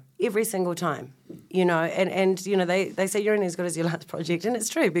get better. Every single time. You know, and you know, they say you're only as good as your last project, and it's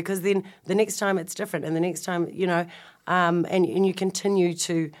true, because then the next time it's different, and the next time, you know, and you continue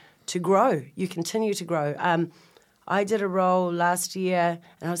to grow. You continue to grow. I did a role last year,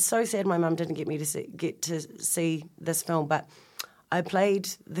 and I was so sad my mum didn't get to see this film, but I played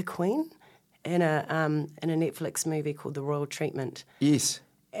the Queen in a Netflix movie called The Royal Treatment. Yes.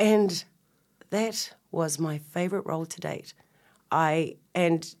 And that was my favourite role to date.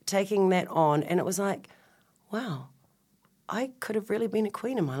 And taking that on, and it was like, wow, I could have really been a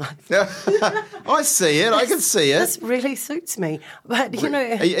queen in my life. I see it. I can see it. This really suits me. But, you know...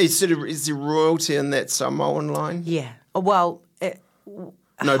 Is there royalty in that Samoan line? Yeah. Well...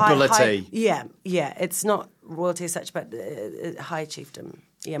 Nobility. Yeah. It's not royalty as such, but high chiefdom.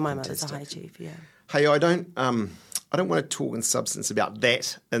 Yeah, my mother's a high chief, yeah. Hey, I don't want to talk in substance about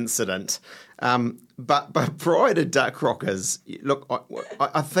that incident, but prior to Duck Rockers, look,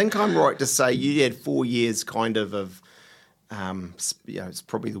 I think I'm right to say you had 4 years kind of you know, it's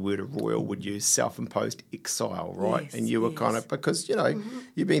probably the word a royal would use, self-imposed exile, right? Yes, and you were kind of, because, you know,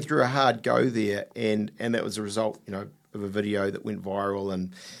 you've been through a hard go there, and that was a result, you know, of a video that went viral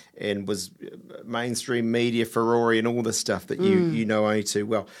and was mainstream media furore and all this stuff that you know only too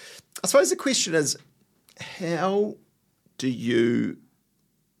well. I suppose the question is, how do you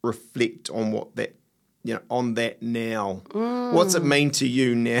reflect on what that, you know, on that now? What's it mean to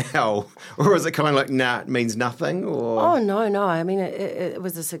you now? Or is it kind of like, nah, it means nothing? Or Oh, no. I mean, it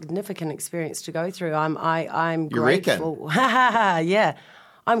was a significant experience to go through. I'm You grateful. Yeah,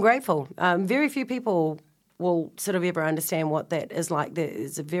 I'm grateful. Very few people will sort of ever understand what that is like.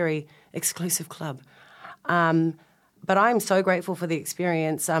 It's a very exclusive club. But I'm so grateful for the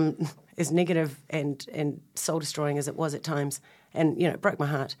experience, as negative and soul-destroying as it was at times. And, you know, it broke my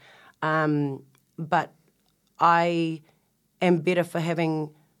heart. But I am better for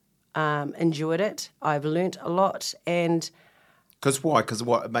having enjoyed it. I've learnt a lot. And because why? Because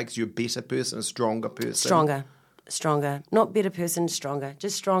what? It makes you a better person, a stronger person? Stronger. Not better person, stronger.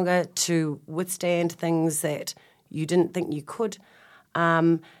 Just stronger to withstand things that you didn't think you could.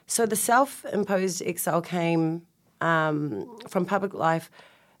 So the self-imposed exile came from public life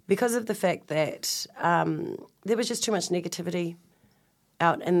because of the fact that there was just too much negativity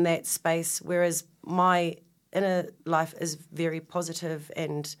out in that space, whereas my inner life is very positive,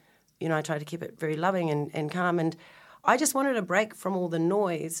 and, you know, I try to keep it very loving and calm. And I just wanted a break from all the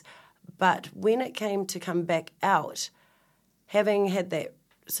noise. But when it came to come back out, having had that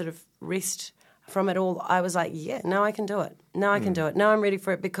sort of rest from it all, I was like, yeah, now I can do it. Now I can do it. Now I'm ready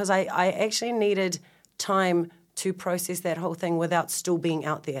for it, because I actually needed time to process that whole thing without still being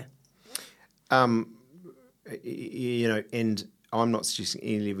out there. You know, and I'm not suggesting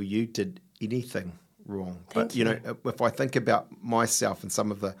any level you did anything wrong. But, you know, if I think about myself and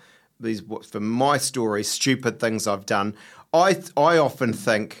some of these, for my story, stupid things I've done, I often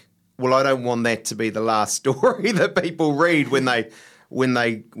think, well, I don't want that to be the last story that people read when they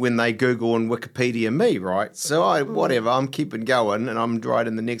Google and Wikipedia me, right? So whatever, I'm keeping going, and I'm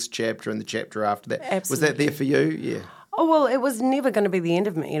writing the next chapter and the chapter after that. Absolutely. Was that there for you? Yeah. Oh, well, it was never going to be the end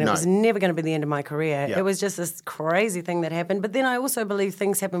of me, and it was never going to be the end of my career. Yeah. It was just this crazy thing that happened. But then I also believe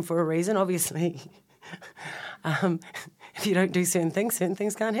things happen for a reason, obviously. If you don't do certain things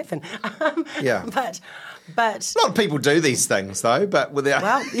can't happen. Yeah. But A lot of people do these things, though, but without...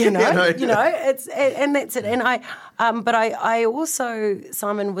 Well, you know, it's and that's it. And I also,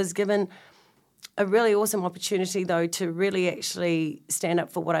 Simon, was given a really awesome opportunity, though, to really actually stand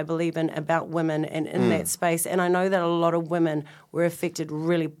up for what I believe in about women and in that space. And I know that a lot of women were affected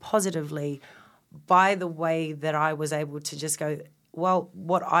really positively by the way that I was able to just go, well,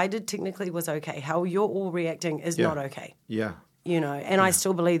 what I did technically was okay. How you're all reacting is not okay. Yeah. You know, and I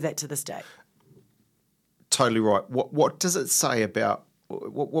still believe that to this day. Totally right. What does it say about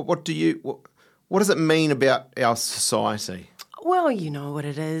what does it mean about our society? Well, you know what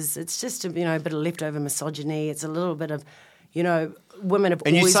it is. It's just a bit of leftover misogyny. It's a little bit of, women have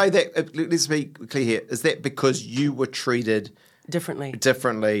And always... you say that, let's be clear here, is that because you were treated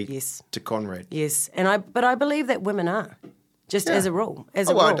differently yes. to Conrad? Yes, but I believe that women are, just as a rule. I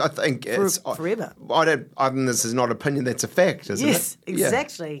think it's... forever. This is not opinion, that's a fact, isn't it? Yes,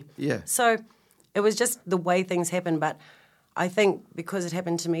 exactly. Yeah. So it was just the way things happen, but I think because it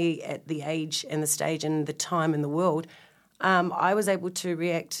happened to me at the age and the stage and the time in the world, I was able to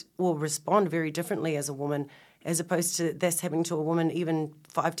react or respond very differently as a woman, as opposed to this happening to a woman even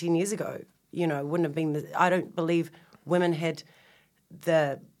 5-10 years ago. Wouldn't have been... I don't believe women had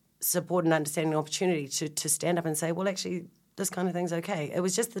the support and understanding and opportunity to stand up and say, well, actually, this kind of thing's okay. It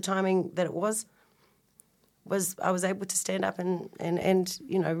was just the timing that it was I was able to stand up and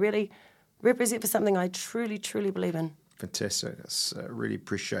really represent for something I truly, truly believe in. Fantastic. I really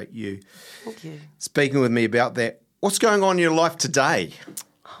appreciate you. Thank you. Speaking with me about that. What's going on in your life today?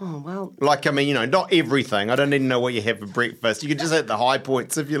 Oh, well... not everything. I don't need to know what you have for breakfast. You can just hit the high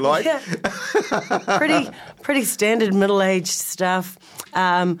points if you like. Yeah. pretty standard middle-aged stuff.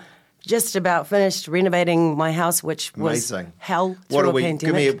 Just about finished renovating my house, which was amazing. Hell through a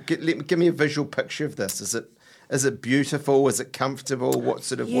pandemic. Give me a visual picture of this. Is it beautiful? Is it comfortable? What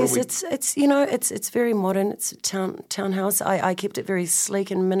sort of... Yes, it's very modern. It's a townhouse. I kept it very sleek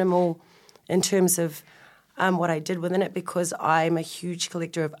and minimal in terms of what I did within it, because I'm a huge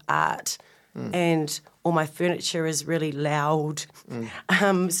collector of art and all my furniture is really loud.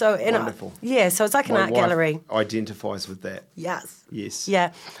 Wonderful. So it's like an art gallery. Identifies with that. Yes. Yes.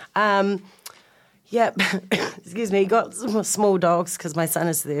 Yeah. Yeah. Excuse me. Got some small dogs because my son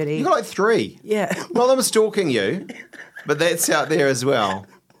is 30. You got like 3. Yeah. Not that I'm stalking you, but that's out there as well.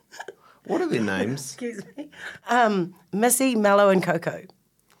 What are their names? Excuse me. Missy, Mellow, and Coco.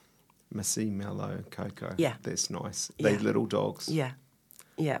 Missy, Mellow, Coco. Yeah. That's nice. Yeah. They're little dogs. Yeah.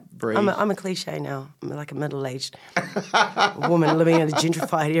 Yeah. Breed. I'm a cliche now. I'm like a middle-aged woman living in a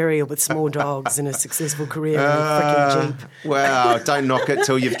gentrified area with small dogs and a successful career in a freaking Jeep. Wow, don't knock it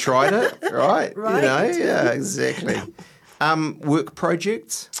till you've tried it, right? Right. Yeah, exactly. Work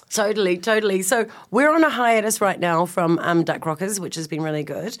projects? Totally. So we're on a hiatus right now from Duck Rockers, which has been really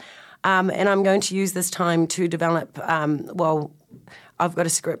good. And I'm going to use this time to develop, I've got a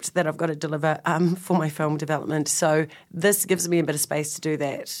script that I've got to deliver for my film development. So this gives me a bit of space to do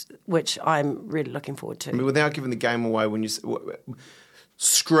that, which I'm really looking forward to. I mean, without giving the game away, when you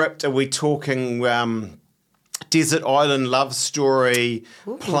script, are we talking desert island love story,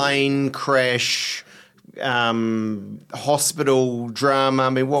 plane crash, hospital drama? I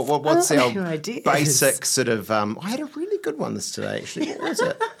mean, what's our basic sort of... I had a really good one today, actually. What was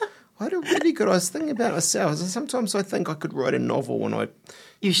it? I was thinking about myself. Sometimes I think I could write a novel when I...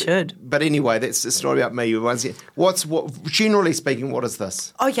 You should. But anyway, it's not about me. Generally speaking, what is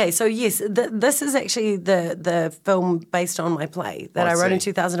this? Okay, so yes, this is actually the film based on my play that I wrote in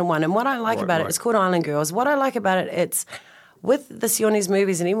 2001. And what I like about it, it's called Island Girls. What I like about it, it's with the Sionis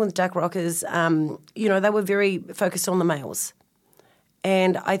movies and even with Duck Rockers, they were very focused on the males.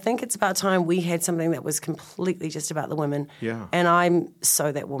 And I think it's about time we had something that was completely just about the women. Yeah. And I'm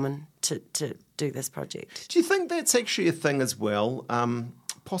so that woman to do this project. Do you think that's actually a thing as well?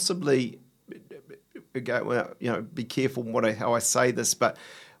 Possibly, be careful how I say this, but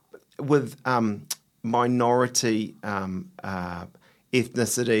with minority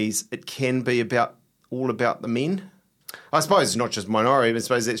ethnicities, it can be all about the men. I suppose it's not just minority, but I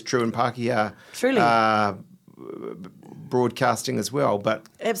suppose that's true in Pākehā. Truly. Broadcasting as well, but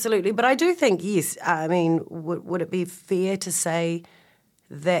absolutely. But I do think, yes, I mean, would it be fair to say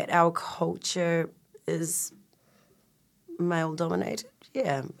that our culture is male-dominated?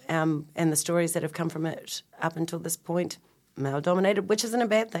 Yeah, and the stories that have come from it up until this point, male-dominated, which isn't a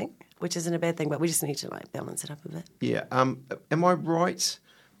bad thing, but we just need to, balance it up a bit. Yeah. Am I right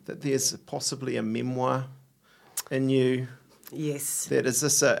that there's possibly a memoir in you? Yes. Is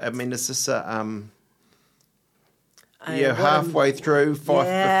this a halfway through, fifth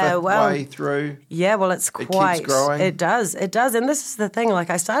way through? Yeah, well, it keeps growing. It does. And this is the thing,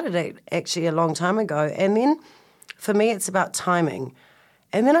 I started it actually a long time ago, and then for me it's about timing.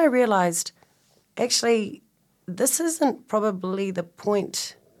 And then I realised, actually, this isn't probably the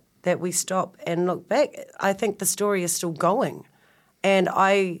point that we stop and look back. I think the story is still going, and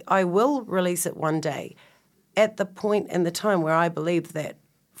I will release it one day at the point in the time where I believe that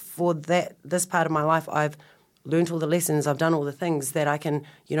for this part of my life I've learned all the lessons, I've done all the things that I can,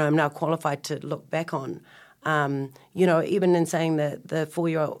 I'm now qualified to look back on. Even in saying that the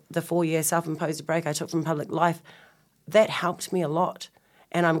 4-year self-imposed break I took from public life, that helped me a lot.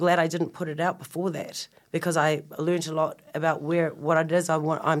 And I'm glad I didn't put it out before that, because I learned a lot about what it is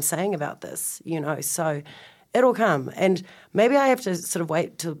I'm saying about this, So it'll come. And maybe I have to sort of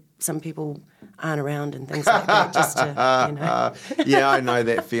wait till some people aren't around and things like that, just to, Yeah, I know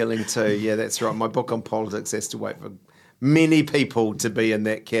that feeling too. Yeah, that's right. My book on politics has to wait for many people to be in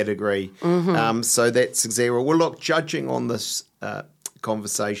that category. Mm-hmm. So that's exactly right. Well, look, judging on this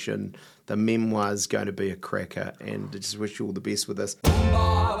conversation, the memoir is going to be a cracker, and I just wish you all the best with this.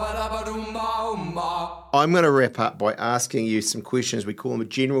 I'm going to wrap up by asking you some questions. We call them a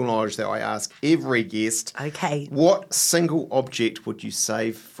general knowledge that I ask every guest. Okay. What single object would you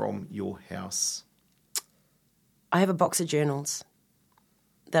save from your house? I have a box of journals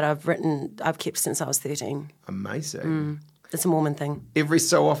that I've kept since I was 13. Amazing. It's a Mormon thing. Every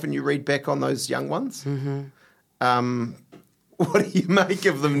so often you read back on those young ones? Mm-hmm. What do you make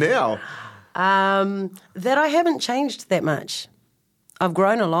of them now? That I haven't changed that much. I've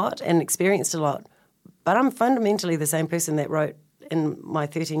grown a lot and experienced a lot, but I'm fundamentally the same person that wrote in my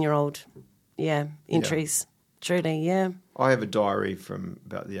 13-year-old, entries. Yeah. Truly, yeah. I have a diary from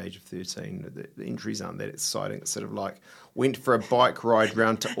about the age of 13. The entries aren't that exciting. It's sort of like, went for a bike ride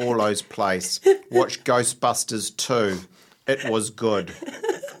round to Orlo's place, watched Ghostbusters 2. It was good.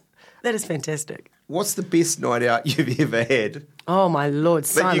 That is fantastic. What's the best night out you've ever had? Oh, my Lord,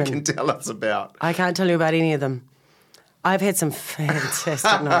 Simon. That you can tell us about. I can't tell you about any of them. I've had some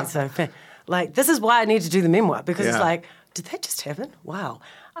fantastic nights. This is why I need to do the memoir, because it's like, did that just happen? Wow.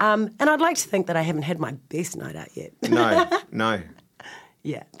 And I'd like to think that I haven't had my best night out yet. No.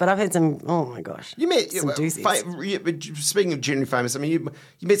 Yeah, but I've had some, oh my gosh. You met, some doozies. Speaking of generally famous, I mean, you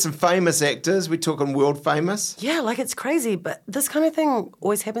met some famous actors. We're talking world famous. Yeah, it's crazy, but this kind of thing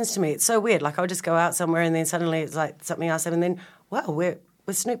always happens to me. It's so weird. I'll just go out somewhere and then suddenly it's like something else happened, and then, wow, we're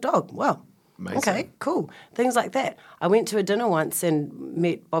with Snoop Dogg. Wow. Amazing. Okay, cool. Things like that. I went to a dinner once and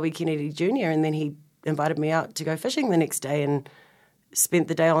met Bobby Kennedy Jr., and then he invited me out to go fishing the next day and spent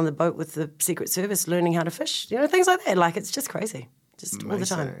the day on the boat with the Secret Service learning how to fish. Things like that. It's just crazy. Just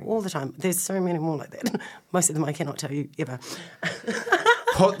Amazing. all the time. There's so many more like that. Most of them I cannot tell you ever.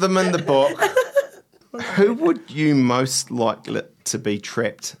 Put them in the book. Who would you most like to be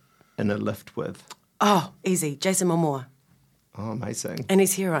trapped in a lift with? Oh, easy. Jason Momoa. Oh, amazing. And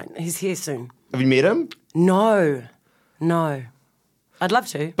he's here, right? He's here soon. Have you met him? No. I'd love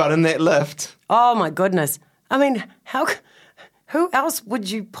to. But in that lift? Oh, my goodness. I mean, who else would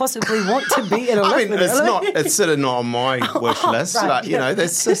you possibly want to be in a lift? I mean, it's sort of not on my wish list. Right,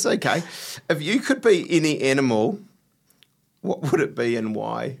 that's okay. If you could be any animal, what would it be and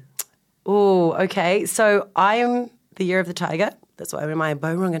why? Oh, okay. So I am the year of the tiger. That's why I wear my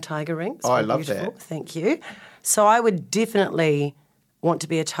Bourunga tiger ring. It's I love beautiful. that. Thank you. So I would definitely want to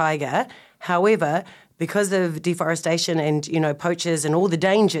be a tiger. However, because of deforestation and, poachers and all the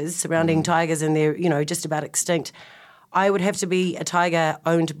dangers surrounding tigers, and they're, just about extinct, I would have to be a tiger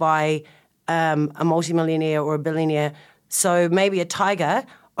owned by a multimillionaire or a billionaire. So maybe a tiger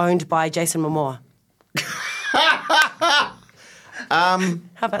owned by Jason Momoa. How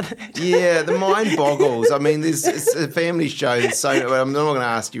about that? Yeah, the mind boggles. I mean, it's a family show, so I'm not going to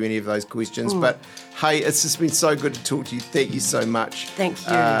ask you any of those questions, but Hey, it's just been so good to talk to you. Thank you so much. Thank you.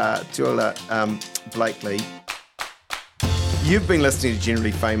 Teuila Blakely. You've been listening to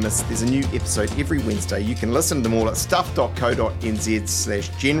Generally Famous. There's a new episode every Wednesday. You can listen to them all at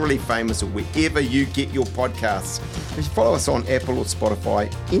stuff.co.nz/generallyfamous or wherever you get your podcasts. If you follow us on Apple or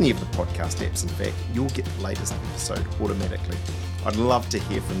Spotify, any of the podcast apps, in fact, you'll get the latest episode automatically. I'd love to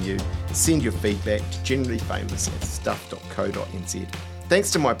hear from you. Send your feedback to generallyfamous@stuff.co.nz.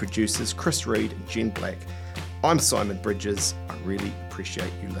 Thanks to my producers, Chris Reed and Jen Black. I'm Simon Bridges. I really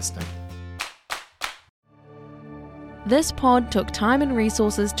appreciate you listening. This pod took time and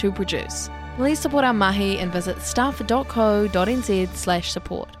resources to produce. Please support our mahi and visit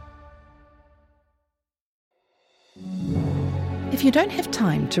stuff.co.nz/support. If you don't have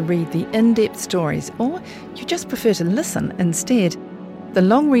time to read the in-depth stories or you just prefer to listen instead, The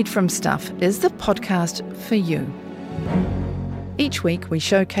Long Read from Stuff is the podcast for you. Each week we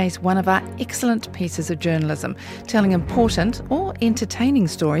showcase one of our excellent pieces of journalism, telling important or entertaining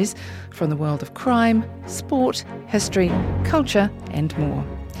stories from the world of crime, sport, history, culture and more.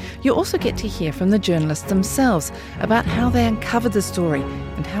 You also get to hear from the journalists themselves about how they uncovered the story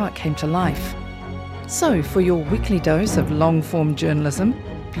and how it came to life. So for your weekly dose of long-form journalism,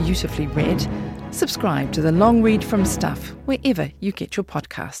 beautifully read, subscribe to The Long Read from Stuff wherever you get your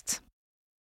podcasts.